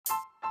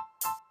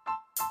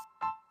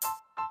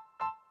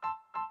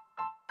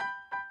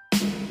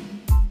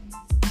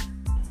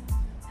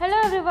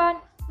everyone,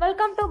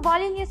 welcome to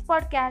Bolly News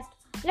Podcast.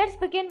 Let's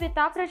begin with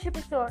our fresh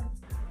episode.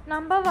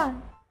 Number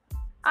 1.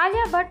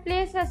 Alia Bhatt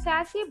plays a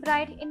sassy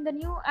bride in the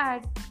new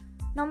ad.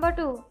 Number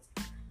 2.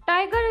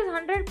 Tiger is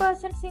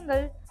 100%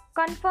 single,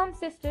 confirms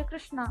sister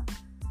Krishna.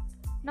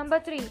 Number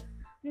 3.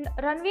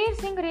 Ranveer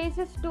Singh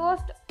raises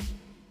toast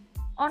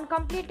on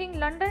completing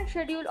London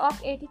schedule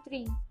of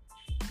 83.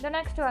 The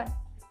next one.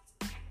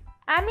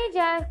 Amy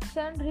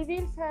Jackson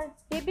reveals her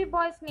baby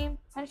boy's name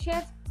and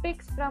shares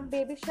pics from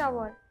baby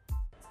shower.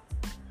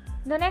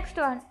 The next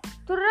one.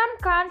 Thurram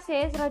Khan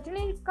says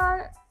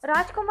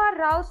Rajkumar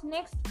Rao's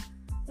next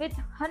with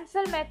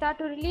Hansal Mehta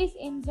to release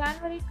in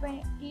January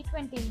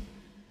 2020.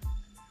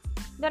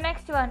 The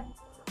next one.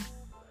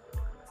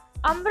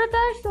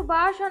 Amrita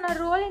Subhash on a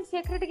role in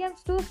Sacred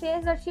Games 2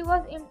 says that she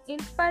was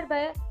inspired by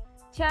a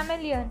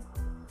chameleon.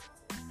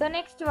 The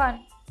next one.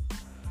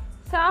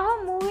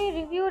 Saho movie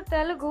review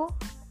Telugu,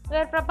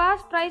 where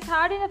Prabhas tries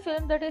hard in a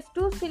film that is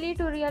too silly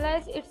to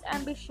realize its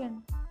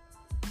ambition.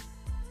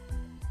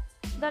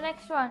 The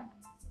next one.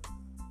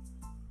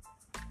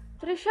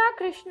 Trisha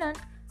Krishnan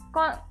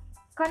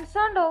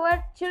concerned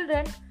over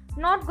children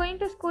not going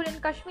to school in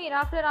Kashmir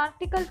after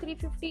Article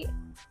 350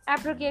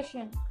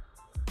 abrogation.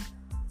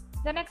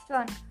 The next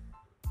one.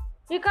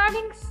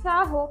 Regarding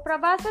Saho,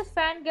 Prabhas's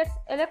fan gets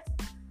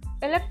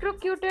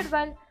electrocuted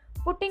while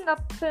putting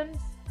up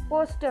film's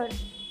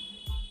posters.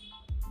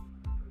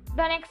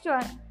 The next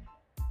one.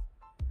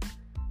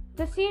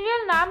 The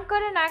serial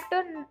Namkaran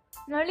actor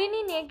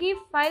Nalini Negi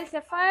files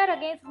FIR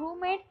against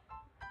roommate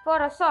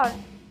for assault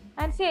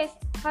and says,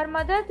 "Her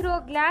mother threw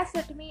a glass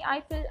at me,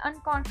 I feel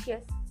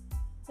unconscious."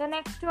 The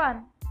next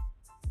one.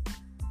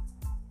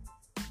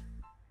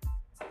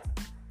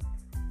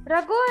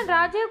 Raghu and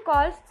Rajiv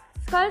calls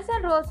Skulls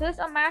and Roses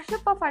a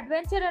mashup of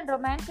adventure and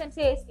romance and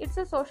says it's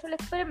a social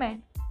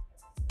experiment.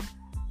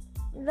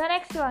 The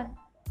next one.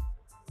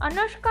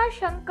 Anushka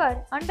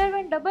Shankar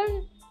underwent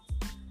double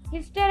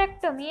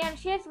hysterectomy and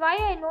shares why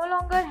I no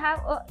longer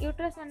have a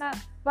uterus and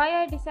why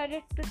I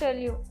decided to tell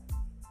you.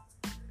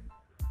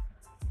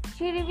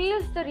 She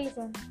reveals the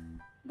reason.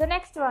 The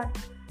next one.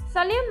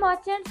 Salim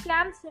Merchant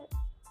slams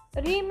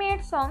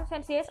remade songs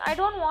and says, "I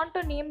don't want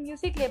to name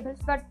music labels,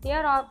 but they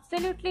are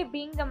absolutely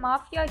being the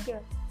mafia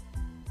here."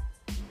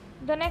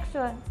 The next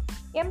one.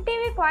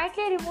 MTV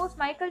quietly removes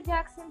Michael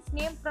Jackson's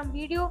name from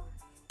Video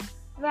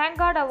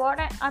Vanguard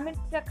Award amid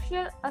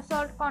sexual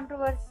assault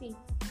controversy.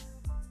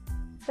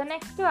 The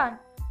next one.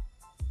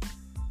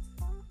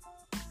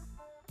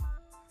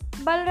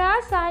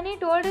 Balraj Sahni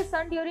told his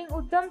son during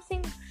Uddham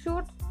Singh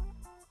shoot,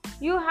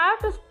 "You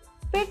have to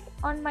spit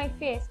on my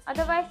face,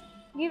 otherwise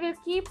we will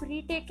keep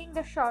retaking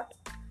the shot."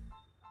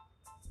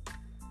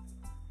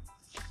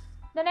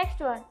 The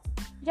next one.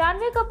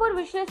 Janhvi Kapoor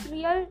wishes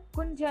real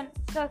Gunjan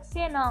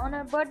Saxena on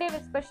her birthday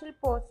with special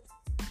post.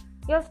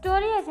 "Your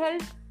story has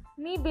helped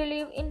me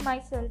believe in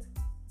myself."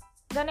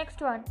 The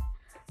next one.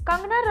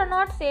 Kangana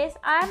Ranaut says,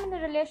 "I am in a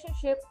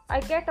relationship, I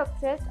get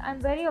obsessed, I am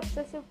a very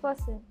obsessive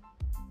person."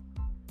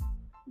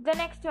 The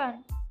next one.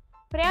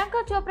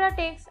 Priyanka Chopra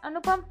takes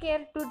Anupam Kher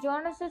to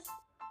Jonas'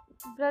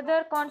 brother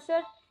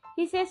concert.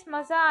 He says,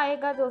 "Maza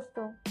aayega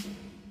dosto."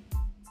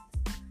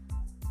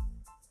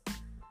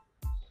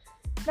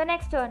 The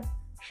next one.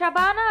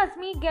 Shabana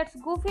Azmi gets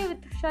goofy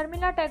with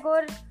Sharmila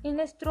Tagore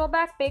in his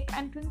throwback pic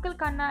and Twinkle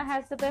Khanna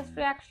has the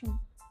best reaction.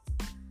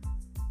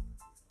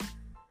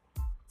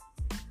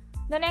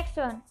 The next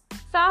one.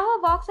 Saho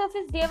box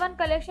office Day 1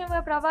 collection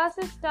where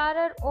Prabhas's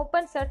starrer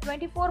opens at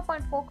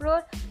 24.4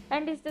 crore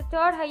and is the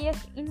third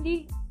highest indie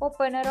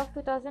opener of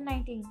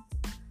 2019.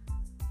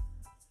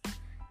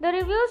 The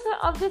reviews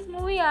of this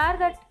movie are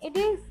that it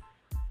is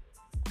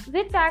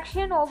with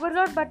action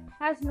overload but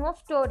has no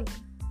story.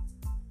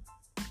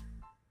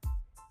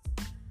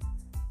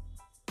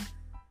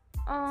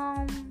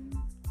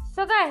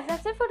 So guys,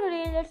 that's it for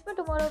today. Let's meet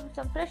tomorrow with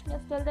some fresh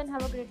news. Till then,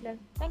 have a great life.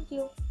 Thank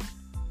you.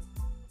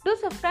 Do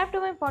subscribe to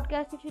my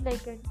podcast if you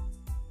like it.